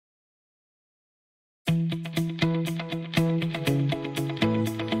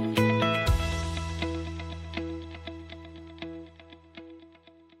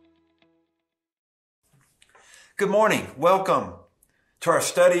Good morning. Welcome to our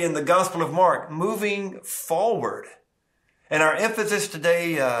study in the Gospel of Mark, moving forward. And our emphasis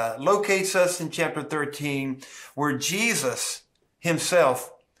today locates us in chapter 13, where Jesus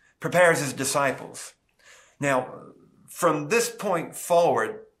himself prepares his disciples. Now, from this point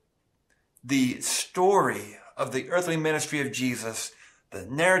forward, the story of the earthly ministry of Jesus, the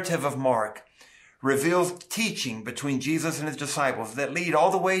narrative of Mark, reveals teaching between Jesus and his disciples that lead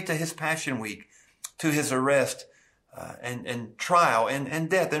all the way to his Passion Week, to his arrest and trial and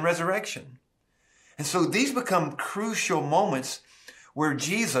death and resurrection. And so these become crucial moments where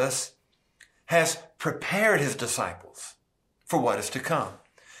Jesus has prepared his disciples for what is to come.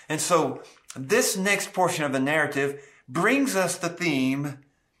 And so this next portion of the narrative brings us the theme,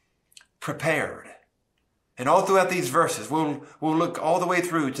 prepared. And all throughout these verses, we'll look all the way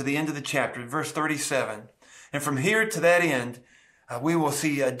through to the end of the chapter, verse 37. And from here to that end, we will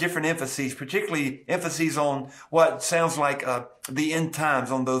see different emphases, particularly emphases on what sounds like the end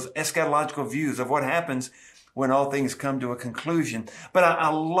times, on those eschatological views of what happens when all things come to a conclusion. But I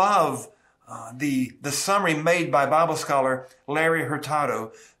love the summary made by Bible scholar Larry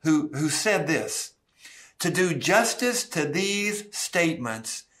Hurtado, who said this: to do justice to these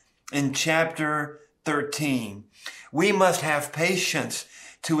statements in chapter 13, we must have patience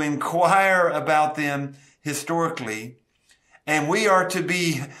to inquire about them historically. And we are to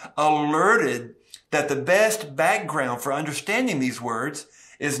be alerted that the best background for understanding these words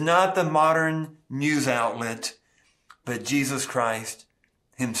is not the modern news outlet, but Jesus Christ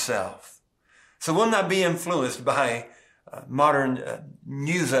himself. So we'll not be influenced by modern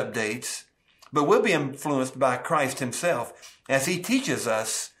news updates, but we'll be influenced by Christ himself as he teaches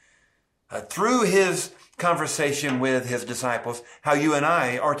us through his conversation with his disciples how you and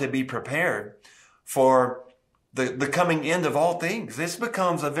I are to be prepared for the coming end of all things. This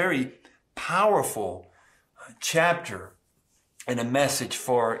becomes a very powerful chapter and a message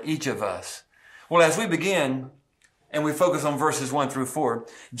for each of us. Well, as we begin and we focus on verses 1 through 4,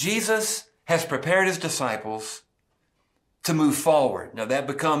 Jesus has prepared his disciples to move forward. Now that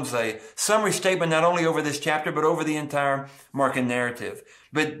becomes a summary statement not only over this chapter, but over the entire Markan narrative.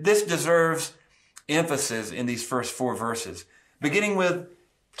 But this deserves emphasis in these first 4 verses, beginning with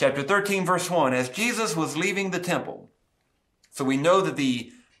Chapter 13, verse 1, as Jesus was leaving the temple. So we know that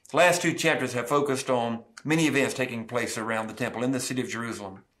the last 2 chapters have focused on many events taking place around the temple in the city of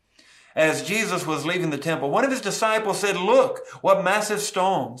Jerusalem. As Jesus was leaving the temple, one of his disciples said, "Look, what massive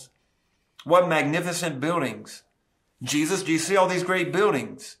stones, what magnificent buildings. Jesus, do you see all these great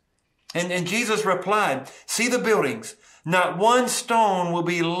buildings?" And Jesus replied, "See the buildings. Not one stone will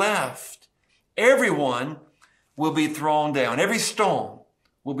be left. Everyone will be thrown down. Every stone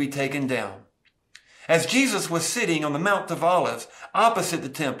will be taken down." As Jesus was sitting on the Mount of Olives opposite the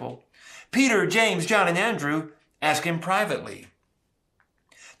temple, Peter, James, John, and Andrew asked him privately,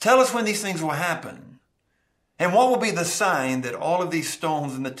 "Tell us when these things will happen, and what will be the sign that all of these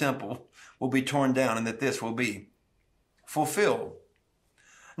stones in the temple will be torn down and that this will be fulfilled?"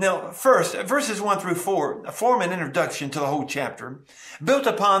 Now, first, verses 1 through 4 form an introduction to the whole chapter, built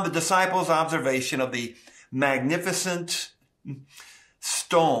upon the disciples' observation of the magnificent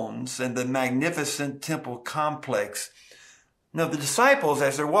stones and the magnificent temple complex. Now, the disciples,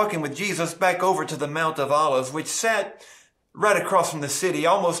 as they're walking with Jesus back over to the Mount of Olives, which sat right across from the city,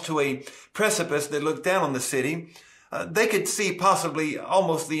 almost to a precipice that looked down on the city, they could see possibly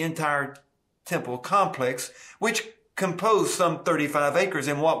almost the entire temple complex, which composed some 35 acres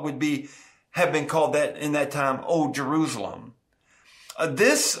in what would have been called that in that time, Old Jerusalem.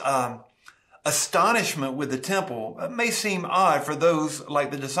 This astonishment with the temple may seem odd for those like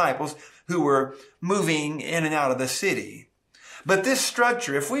the disciples who were moving in and out of the city. But this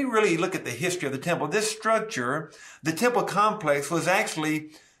structure, if we really look at the history of the temple, this structure, the temple complex, was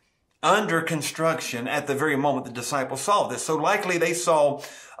actually under construction at the very moment the disciples saw this. So likely they saw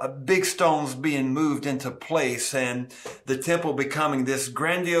big stones being moved into place and the temple becoming this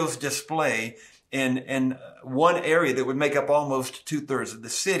grandiose display in one area that would make up almost 2/3 of the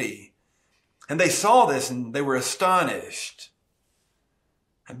city. And they saw this and they were astonished.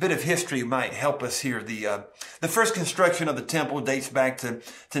 A bit of history might help us here. The first construction of the temple dates back to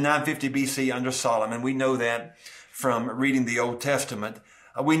 950 BC under Solomon. We know that from reading the Old Testament.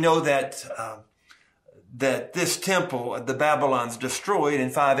 We know that this temple, the Babylons destroyed in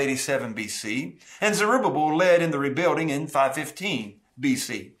 587 BC, and Zerubbabel led in the rebuilding in 515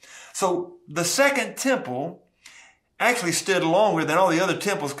 BC. So the second temple actually stood longer than all the other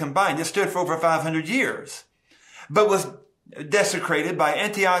temples combined. It stood for over 500 years, but was desecrated by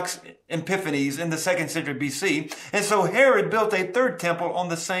Antiochus Epiphanes in the 2nd century BC. And so Herod built a third temple on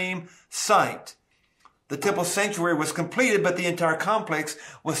the same site. the temple sanctuary was completed, but the entire complex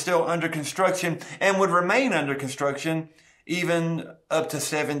was still under construction and would remain under construction even up to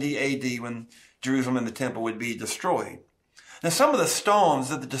 70 AD when Jerusalem and the temple would be destroyed. Now, some of the stones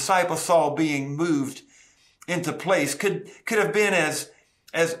that the disciples saw being moved into place could have been as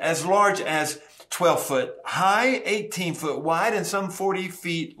large as 12 foot high, 18 foot wide, and some 40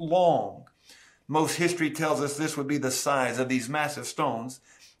 feet long. Most history tells us this would be the size of these massive stones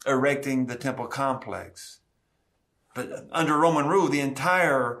erecting the temple complex. But under Roman rule, the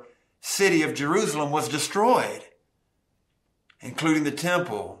entire city of Jerusalem was destroyed, including the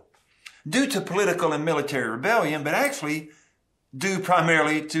temple, due to political and military rebellion, but actually due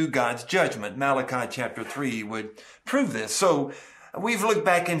primarily to God's judgment. Malachi chapter 3 would prove this. So we've looked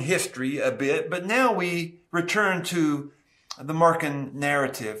back in history a bit, but now we return to the Markan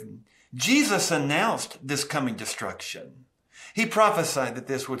narrative. Jesus announced this coming destruction. He prophesied that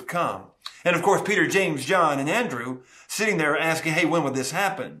this would come. And of course, Peter, James, John, and Andrew sitting there asking, hey, when will this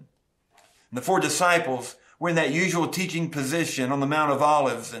happen? And the 4 disciples were in that usual teaching position on the Mount of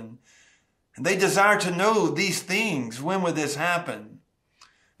Olives, and they desired to know these things. When would this happen?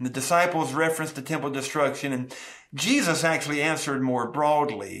 And the disciples referenced the temple destruction, and Jesus actually answered more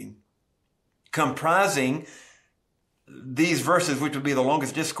broadly, comprising these verses, which would be the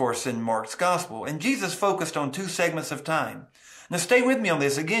longest discourse in Mark's gospel. And Jesus focused on 2 segments of time. Now stay with me on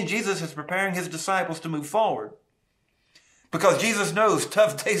this. Again, Jesus is preparing his disciples to move forward because Jesus knows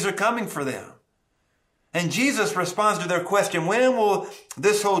tough days are coming for them. And Jesus responds to their question, when will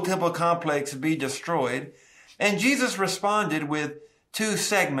this whole temple complex be destroyed? And Jesus responded with 2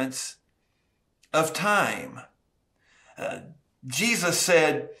 segments of time. Jesus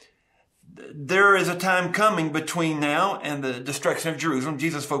said, there is a time coming between now and the destruction of Jerusalem.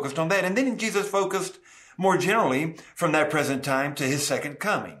 Jesus focused on that. And then Jesus focused more generally from that present time to his second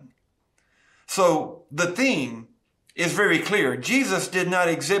coming. So the theme is very clear. Jesus did not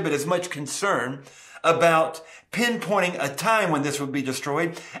exhibit as much concern about pinpointing a time when this would be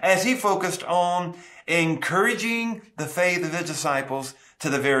destroyed as he focused on encouraging the faith of his disciples to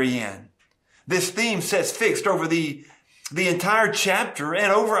the very end. This theme sets fixed over the entire chapter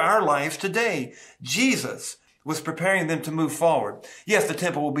and over our lives today. Jesus was preparing them to move forward. Yes, the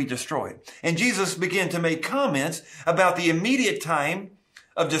temple will be destroyed. And Jesus began to make comments about the immediate time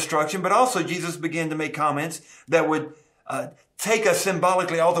of destruction, but also Jesus began to make comments that would take us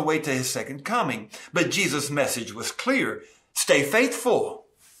symbolically all the way to his second coming. But Jesus' message was clear. Stay faithful.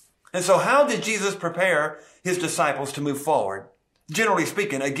 And so how did Jesus prepare his disciples to move forward? Generally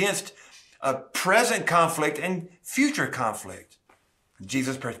speaking, against a present conflict and future conflict.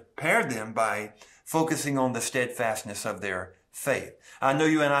 Jesus prepared them by focusing on the steadfastness of their faith. I know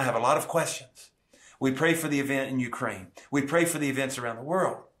you and I have a lot of questions. We pray for the event in Ukraine. We pray for the events around the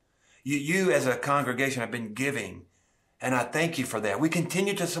world. You as a congregation have been giving, and I thank you for that. We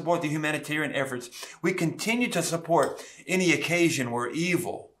continue to support the humanitarian efforts. We continue to support any occasion where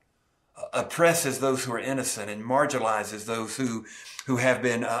evil oppresses those who are innocent and marginalizes those who have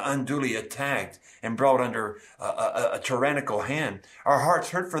been unduly attacked and brought under a tyrannical hand. Our hearts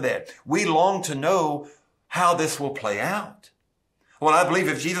hurt for that. We long to know how this will play out. Well, I believe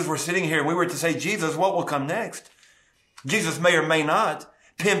if Jesus were sitting here and we were to say, Jesus, what will come next? Jesus may or may not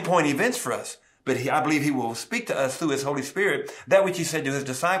pinpoint events for us, but I believe he will speak to us through his Holy Spirit, that which he said to his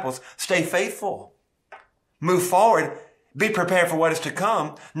disciples, stay faithful, move forward, be prepared for what is to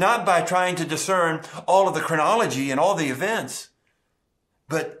come, not by trying to discern all of the chronology and all the events,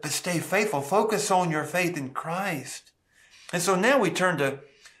 but stay faithful. Focus on your faith in Christ. And so now we turn to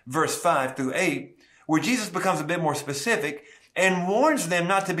verse 5 through 8, where Jesus becomes a bit more specific and warns them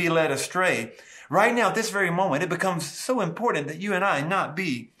not to be led astray. Right now, at this very moment, it becomes so important that you and I not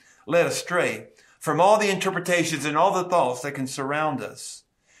be led astray from all the interpretations and all the thoughts that can surround us.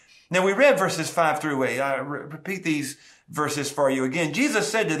 Now, we read verses 5 through 8. I repeat these verses for you again. Jesus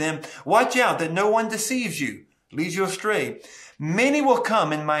said to them, watch out that no one deceives you, leads you astray. Many will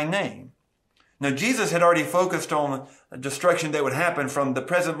come in my name. Now, Jesus had already focused on the destruction that would happen from the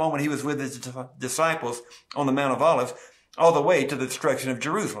present moment he was with his disciples on the Mount of Olives all the way to the destruction of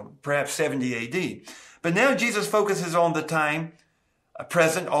Jerusalem, perhaps 70 AD. But now Jesus focuses on the time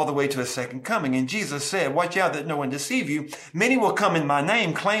present all the way to his second coming. And Jesus said, watch out that no one deceive you. Many will come in my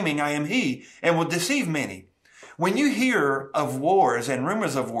name claiming I am he and will deceive many. When you hear of wars and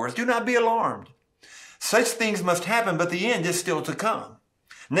rumors of wars, do not be alarmed. Such things must happen, but the end is still to come.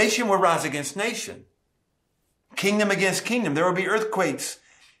 Nation will rise against nation. Kingdom against kingdom. There will be earthquakes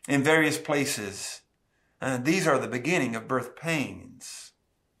in various places. These are the beginning of birth pains.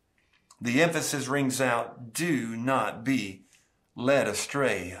 The emphasis rings out, do not be led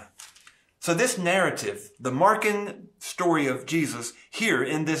astray. So this narrative, the Markan story of Jesus here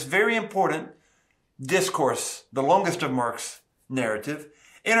in this very important discourse, the longest of Mark's narrative,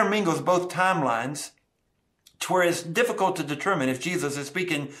 intermingles both timelines to where it's difficult to determine if Jesus is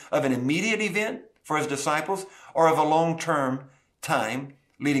speaking of an immediate event for his disciples or of a long-term time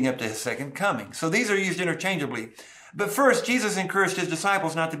leading up to his second coming. So these are used interchangeably. But first, Jesus encouraged his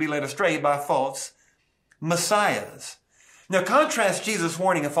disciples not to be led astray by false messiahs. Now contrast Jesus'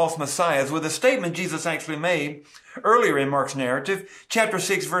 warning of false messiahs with a statement Jesus actually made earlier in Mark's narrative, chapter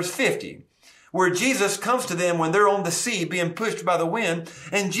 6, verse 50, where Jesus comes to them when they're on the sea being pushed by the wind,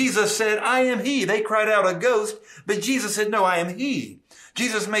 and Jesus said, "I am he." They cried out, "A ghost," but Jesus said, "No, I am he."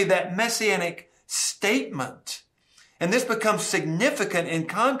 Jesus made that messianic statement. And this becomes significant in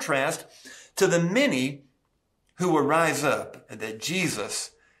contrast to the many who will rise up that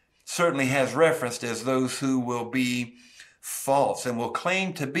Jesus certainly has referenced as those who will be false and will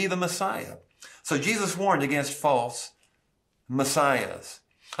claim to be the Messiah. So Jesus warned against false messiahs.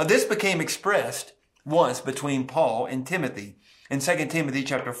 This became expressed once between Paul and Timothy in 2 Timothy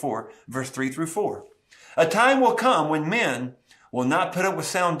chapter 4, verse 3 through 4. "A time will come when men will not put up with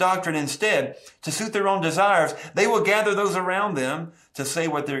sound doctrine. Instead, to suit their own desires, they will gather those around them to say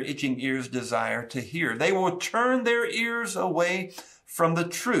what their itching ears desire to hear. They will turn their ears away from the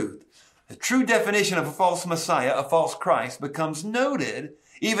truth." The true definition of a false Messiah, a false Christ, becomes noted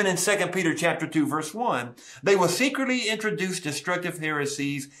even in 2 Peter chapter 2, verse 1. "They will secretly introduce destructive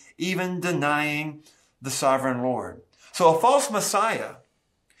heresies, even denying the sovereign Lord." So a false Messiah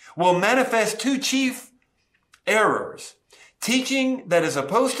will manifest two chief errors: teaching that is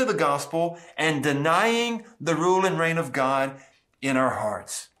opposed to the gospel and denying the rule and reign of God in our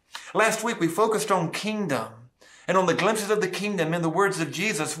hearts. Last week we focused on kingdom and on the glimpses of the kingdom in the words of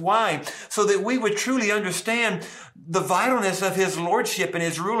Jesus. Why? So that we would truly understand the vitalness of his lordship and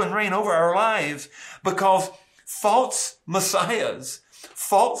his rule and reign over our lives, because false messiahs,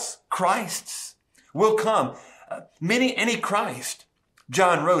 false Christs will come. Any Christ,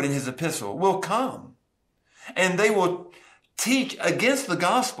 John wrote in his epistle, will come, and they will teach against the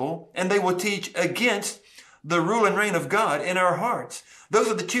gospel, and they will teach against the rule and reign of God in our hearts. Those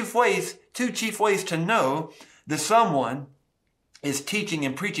are the two chief ways to know that someone is teaching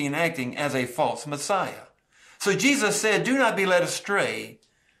and preaching and acting as a false Messiah. So Jesus said, do not be led astray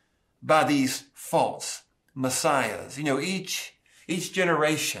by these false messiahs. You know, each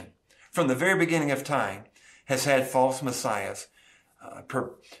generation from the very beginning of time has had false messiahs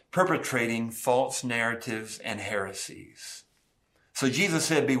perpetrating false narratives and heresies. So Jesus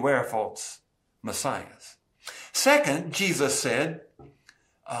said, beware false messiahs. Second, Jesus said,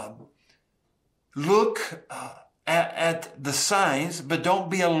 look at the signs, but don't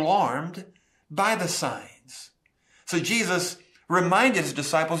be alarmed by the signs. So Jesus reminded his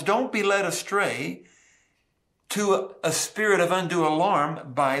disciples, don't be led astray to a spirit of undue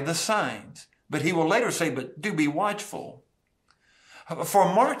alarm by the signs. But he will later say, but do be watchful.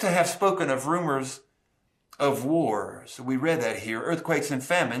 For Mark to have spoken of rumors of wars, we read that here, earthquakes and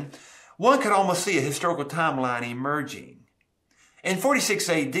famine, one could almost see a historical timeline emerging. In 46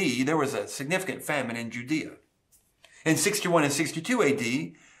 AD, there was a significant famine in Judea. In 61 and 62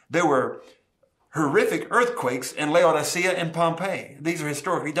 AD, there were horrific earthquakes in Laodicea and Pompeii. These are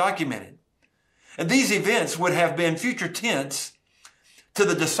historically documented. And these events would have been future tense to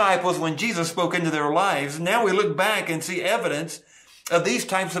the disciples when Jesus spoke into their lives. Now we look back and see evidence of these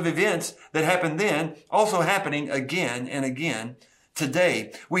types of events that happened then also happening again and again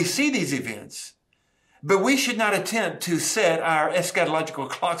today. We see these events, but we should not attempt to set our eschatological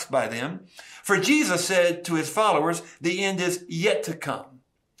clocks by them. For Jesus said to his followers, the end is yet to come.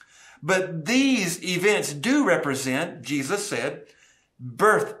 But these events do represent, Jesus said,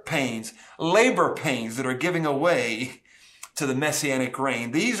 birth pains, labor pains that are giving away to the messianic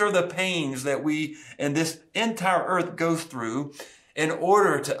reign. These are the pains that we and this entire earth goes through in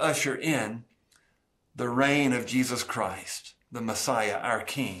order to usher in the reign of Jesus Christ, the Messiah, our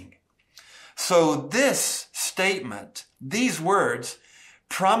King. So this statement, these words,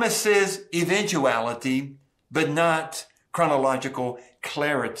 promises eventuality, but not chronological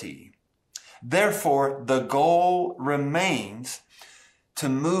clarity. Therefore, the goal remains to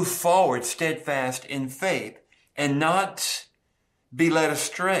move forward steadfast in faith and not be led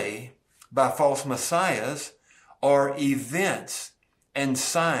astray by false messiahs or events and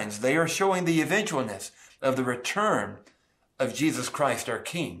signs. They are showing the eventualness of the return of Jesus Christ, our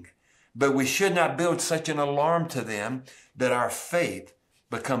King. But we should not build such an alarm to them that our faith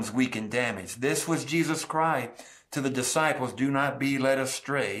becomes weak and damaged. This was Jesus' cry to the disciples, do not be led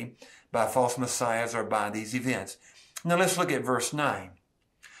astray by false messiahs or by these events. Now let's look at verse 9.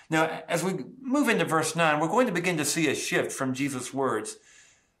 Now, as we move into verse 9, we're going to begin to see a shift from Jesus' words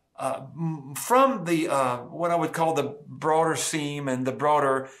from the what I would call the broader scene and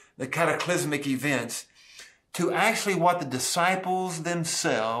the cataclysmic events to actually what the disciples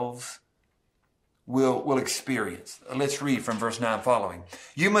themselves will experience. Let's read from verse 9 following.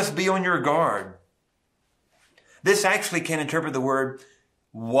 You must be on your guard. This actually can interpret the word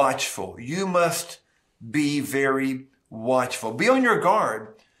watchful. You must be very watchful. Be on your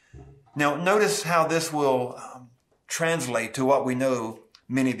guard. Now, notice how this will translate to what we know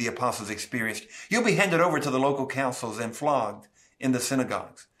many of the apostles experienced. You'll be handed over to the local councils and flogged in the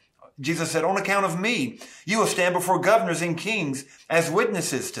synagogues. Jesus said, on account of me, you will stand before governors and kings as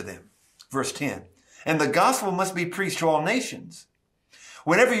witnesses to them. Verse 10, and the gospel must be preached to all nations.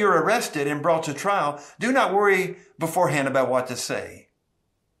 Whenever you're arrested and brought to trial, do not worry beforehand about what to say.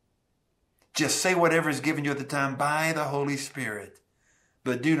 Just say whatever is given you at the time by the Holy Spirit.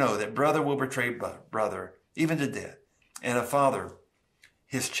 But do know that brother will betray brother, even to death, and a father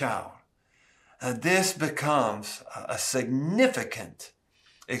his child. This becomes a significant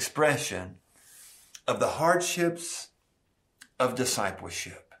expression of the hardships of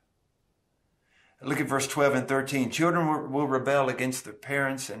discipleship. Look at verse 12 and 13. Children will rebel against their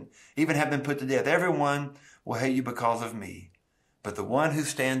parents and even have been put to death. Everyone will hate you because of me, but the one who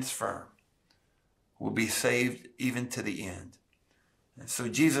stands firm will be saved even to the end. And so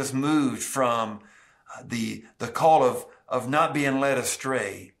Jesus moved from the call of not being led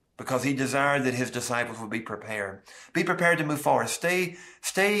astray because he desired that his disciples would be prepared. Be prepared to move forward. Stay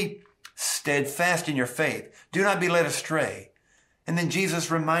steadfast in your faith. Do not be led astray. And then Jesus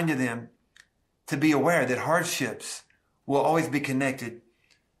reminded them to be aware that hardships will always be connected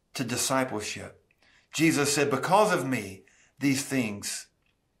to discipleship. Jesus said, because of me, these things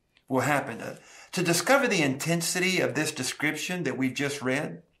will happen. To discover the intensity of this description that we've just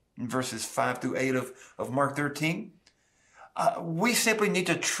read in verses 5 through 8 of Mark 13, we simply need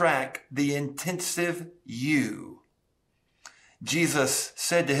to track the intensive you. Jesus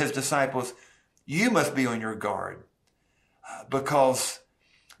said to his disciples, you must be on your guard because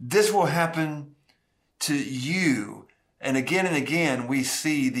this will happen to you. And again, we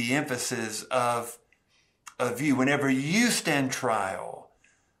see the emphasis of you whenever you stand trial.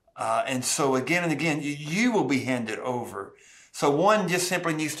 And so again and again, you will be handed over. So one just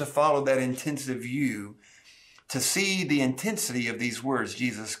simply needs to follow that intensive view to see the intensity of these words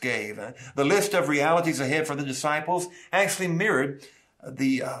Jesus gave. The list of realities ahead for the disciples actually mirrored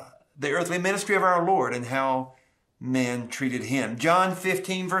the earthly ministry of our Lord and how men treated him. John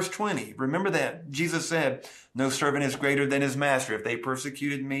 15, verse 20. Remember that. Jesus said, no servant is greater than his master. If they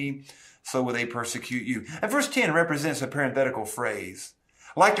persecuted me, so will they persecute you. And verse 10 represents a parenthetical phrase,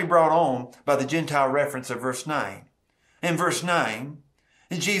 likely brought on by the Gentile reference of verse 9. In verse 9,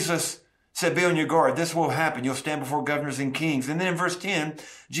 Jesus said, be on your guard. This will happen. You'll stand before governors and kings. And then in verse 10,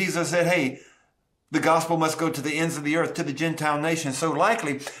 Jesus said, hey, the gospel must go to the ends of the earth, to the Gentile nations. So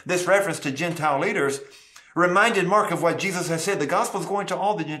likely this reference to Gentile leaders reminded Mark of what Jesus has said. The gospel is going to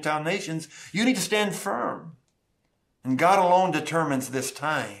all the Gentile nations. You need to stand firm. And God alone determines this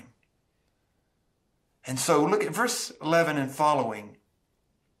time. And so look at verse 11 and following.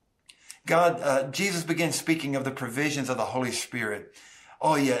 Jesus begins speaking of the provisions of the Holy Spirit.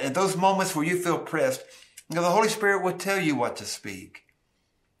 Oh yeah, in those moments where you feel pressed, the Holy Spirit will tell you what to speak.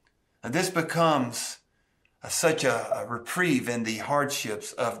 And this becomes such a reprieve in the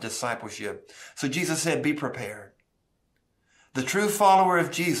hardships of discipleship. So Jesus said, be prepared. The true follower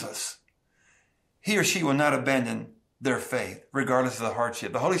of Jesus, he or she will not abandon their faith, regardless of the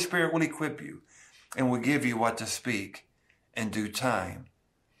hardship. The Holy Spirit will equip you and will give you what to speak in due time.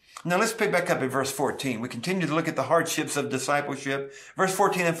 Now let's pick back up at verse 14. We continue to look at the hardships of discipleship. Verse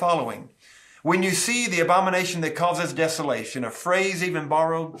 14 and following. When you see the abomination that causes desolation, a phrase even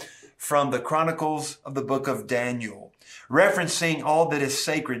borrowed from the chronicles of the book of Daniel, referencing all that is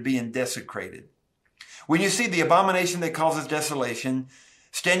sacred being desecrated. When you see the abomination that causes desolation,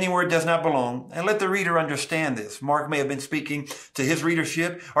 standing where it does not belong, and let the reader understand this. Mark may have been speaking to his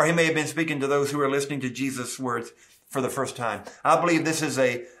readership, or he may have been speaking to those who are listening to Jesus' words for the first time. I believe this is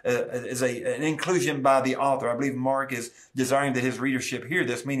an inclusion by the author. I believe Mark is desiring that his readership hear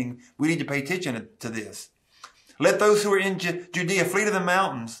this, meaning we need to pay attention to this. Let those who are in Judea flee to the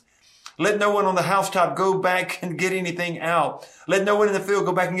mountains. Let no one on the housetop go back and get anything out. Let no one in the field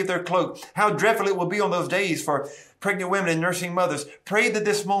go back and get their cloak. How dreadful it will be on those days for pregnant women and nursing mothers. Pray that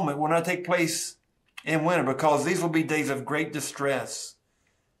this moment will not take place in winter, because these will be days of great distress.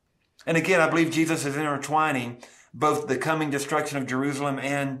 And again, I believe Jesus is intertwining both the coming destruction of Jerusalem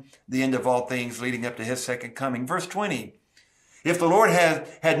and the end of all things leading up to his second coming. Verse 20, If the Lord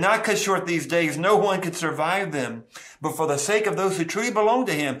had not cut short these days, no one could survive them. But for the sake of those who truly belong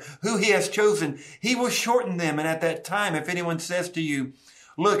to him, who he has chosen, he will shorten them. And at that time, if anyone says to you,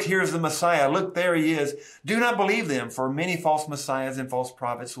 look, here's the Messiah, look, there he is, do not believe them, for many false messiahs and false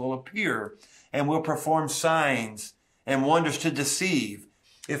prophets will appear and will perform signs and wonders to deceive,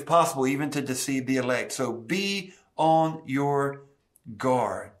 if possible, even to deceive the elect. So be on your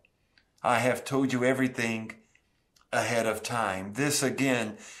guard. I have told you everything ahead of time. This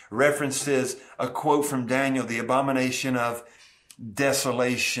again references a quote from Daniel, the abomination of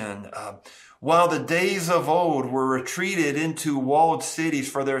desolation. While the days of old were retreated into walled cities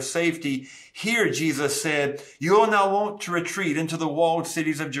for their safety, here Jesus said, you will not want to retreat into the walled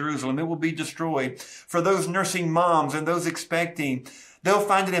cities of Jerusalem. It will be destroyed. For those nursing moms and those expecting, they'll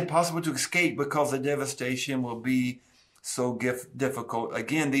find it impossible to escape because the devastation will be so difficult.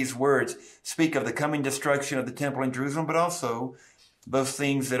 Again, these words speak of the coming destruction of the temple in Jerusalem, but also those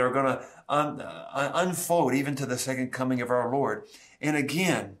things that are going to unfold even to the second coming of our Lord. And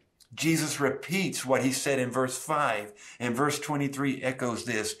again, Jesus repeats what he said in verse 5, and verse 23 echoes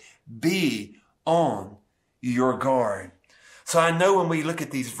this: be on your guard. So I know when we look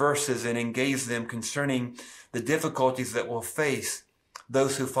at these verses and engage them concerning the difficulties that will face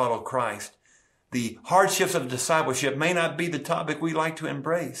those who follow Christ, the hardships of discipleship may not be the topic we like to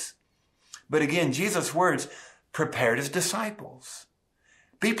embrace. But again, Jesus' words prepared his disciples.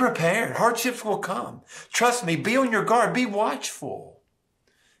 Be prepared. Hardships will come. Trust me. Be on your guard. Be watchful.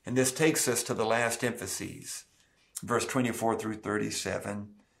 And this takes us to the last emphases, verse 24 through 37.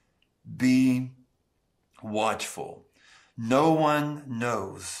 Be watchful. No one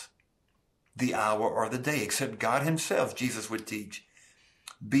knows the hour or the day except God himself, Jesus would teach.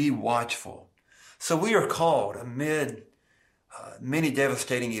 Be watchful. So we are called amid many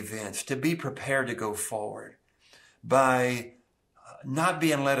devastating events to be prepared to go forward by not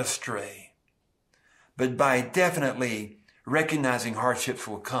being led astray, but by definitely recognizing hardships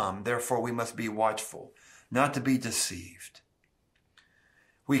will come. Therefore, we must be watchful, not to be deceived.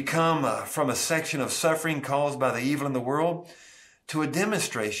 We come from a section of suffering caused by the evil in the world to a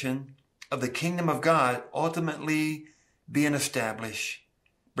demonstration of the kingdom of God ultimately being established,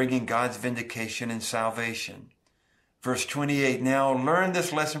 bringing God's vindication and salvation. Verse 28, now learn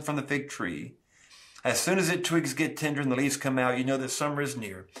this lesson from the fig tree. As soon as its twigs get tender and the leaves come out, you know that summer is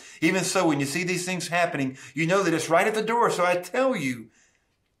near. Even so, when you see these things happening, you know that it's right at the door. So I tell you,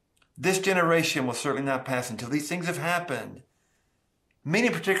 this generation will certainly not pass until these things have happened.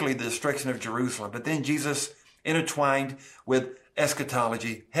 Meaning particularly the destruction of Jerusalem. But then Jesus intertwined with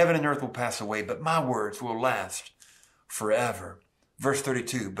eschatology. Heaven and earth will pass away, but my words will last forever. Verse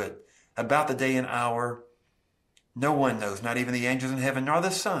 32, but about the day and hour, no one knows, not even the angels in heaven, nor the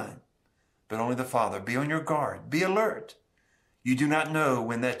Son, but only the Father. Be on your guard. Be alert. You do not know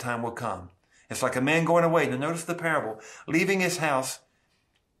when that time will come. It's like a man going away. Now notice the parable. Leaving his house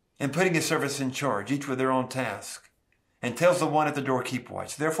and putting his servants in charge, each with their own task, and tells the one at the door, keep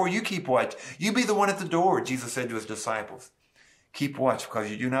watch. Therefore you keep watch. You be the one at the door, Jesus said to his disciples. Keep watch,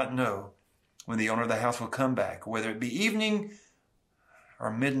 because you do not know when the owner of the house will come back, whether it be evening or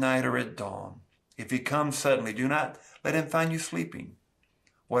midnight or at dawn. If he comes suddenly, do not let him find you sleeping.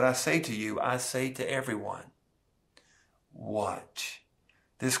 What I say to you, I say to everyone. Watch.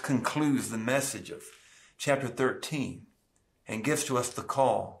 This concludes the message of chapter 13 and gives to us the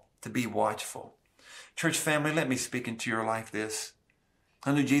call to be watchful. Church family, let me speak into your life this.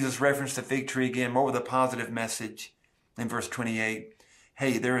 I know Jesus referenced the fig tree again, more with a positive message in verse 28.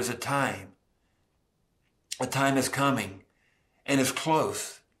 Hey, there is a time. A time is coming and is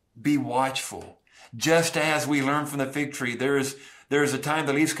close. Be watchful. Just as we learn from the fig tree, there is a time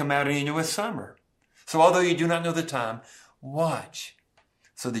the leaves come out and you know it's summer. So although you do not know the time, watch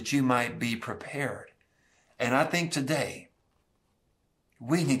so that you might be prepared. And I think today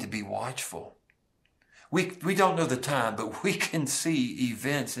we need to be watchful. We don't know the time, but we can see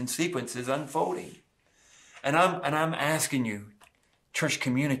events and sequences unfolding. And I'm asking you, church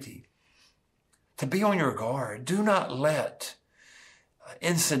community, to be on your guard. Do not let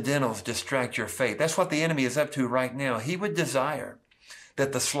incidentals distract your faith. That's what the enemy is up to right now. He would desire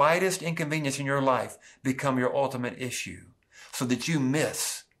that the slightest inconvenience in your life become your ultimate issue so that you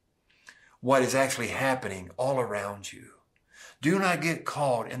miss what is actually happening all around you. Do not get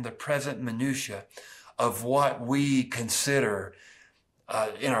caught in the present minutia of what we consider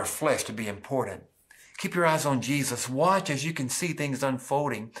in our flesh to be important. Keep your eyes on Jesus. Watch as you can see things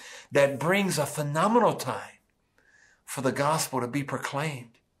unfolding that brings a phenomenal time for the gospel to be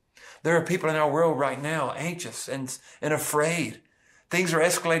proclaimed. There are people in our world right now anxious and afraid. Things are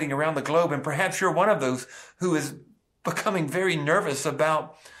escalating around the globe, and perhaps you're one of those who is becoming very nervous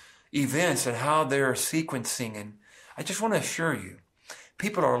about events and how they're sequencing. And I just want to assure you,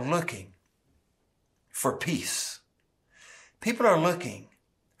 people are looking for peace. People are looking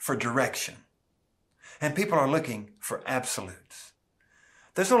for direction. And people are looking for absolutes.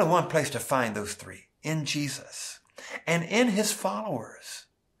 There's only one place to find those three: in Jesus and in his followers.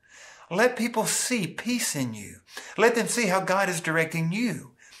 Let people see peace in you. Let them see how God is directing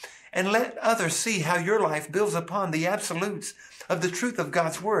you. And let others see how your life builds upon the absolutes of the truth of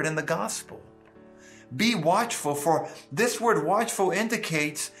God's word and the gospel. Be watchful, for this word watchful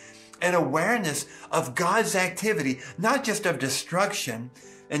indicates an awareness of God's activity, not just of destruction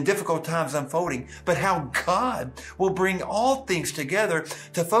and difficult times unfolding, but how God will bring all things together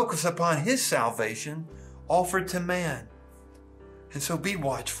to focus upon his salvation offered to man. And so be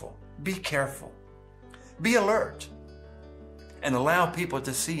watchful, be careful, be alert, and allow people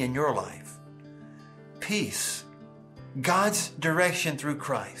to see in your life peace, God's direction through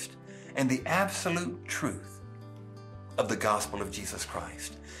Christ, and the absolute truth of the gospel of Jesus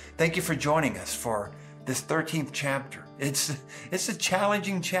Christ. Thank you for joining us for this 13th chapter. It's a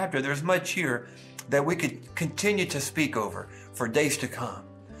challenging chapter. There's much here that we could continue to speak over for days to come.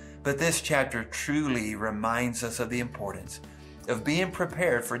 But this chapter truly reminds us of the importance of being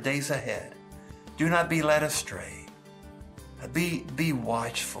prepared for days ahead. Do not be led astray. Be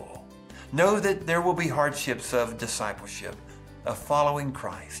watchful. Know that there will be hardships of discipleship, of following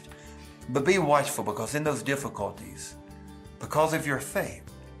Christ. But be watchful, because in those difficulties, because of your faith,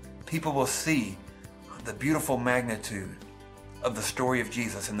 people will see the beautiful magnitude of the story of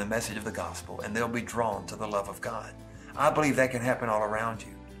Jesus and the message of the gospel, and they'll be drawn to the love of God. I believe that can happen all around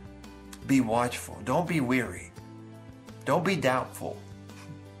you. Be watchful. Don't be weary. Don't be doubtful,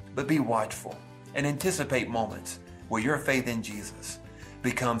 but be watchful and anticipate moments where your faith in Jesus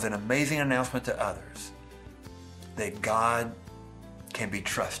becomes an amazing announcement to others that God can be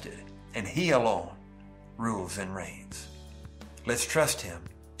trusted and he alone rules and reigns. Let's trust him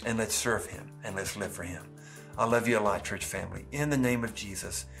and let's serve him and let's live for him. I love you a lot, church family. In the name of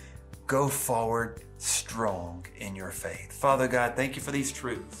Jesus, go forward strong in your faith. Father God, thank you for these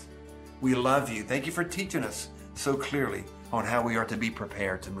truths. We love you. Thank you for teaching us so clearly on how we are to be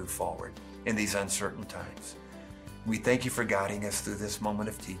prepared to move forward in these uncertain times. We thank you for guiding us through this moment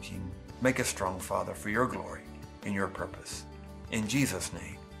of teaching. Make us strong, Father, for your glory and your purpose. In Jesus'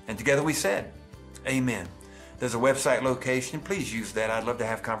 name. And together we said, amen. There's a website location. Please use that. I'd love to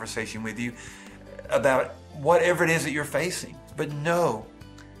have conversation with you about whatever it is that you're facing. But know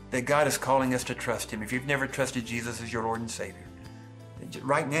that God is calling us to trust him. If you've never trusted Jesus as your Lord and Savior,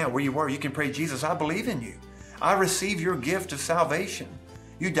 right now where you are, you can pray, Jesus, I believe in you. I receive your gift of salvation.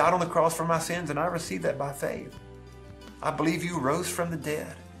 You died on the cross for my sins, and I receive that by faith. I believe you rose from the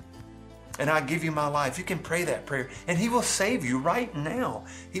dead, and I give you my life. You can pray that prayer, and he will save you right now.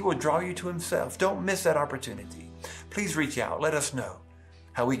 He will draw you to himself. Don't miss that opportunity. Please reach out. Let us know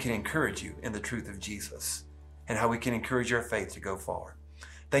how we can encourage you in the truth of Jesus and how we can encourage your faith to go forward.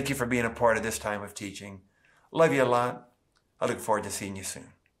 Thank you for being a part of this time of teaching. Love you a lot. I look forward to seeing you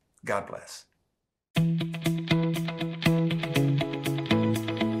soon. God bless.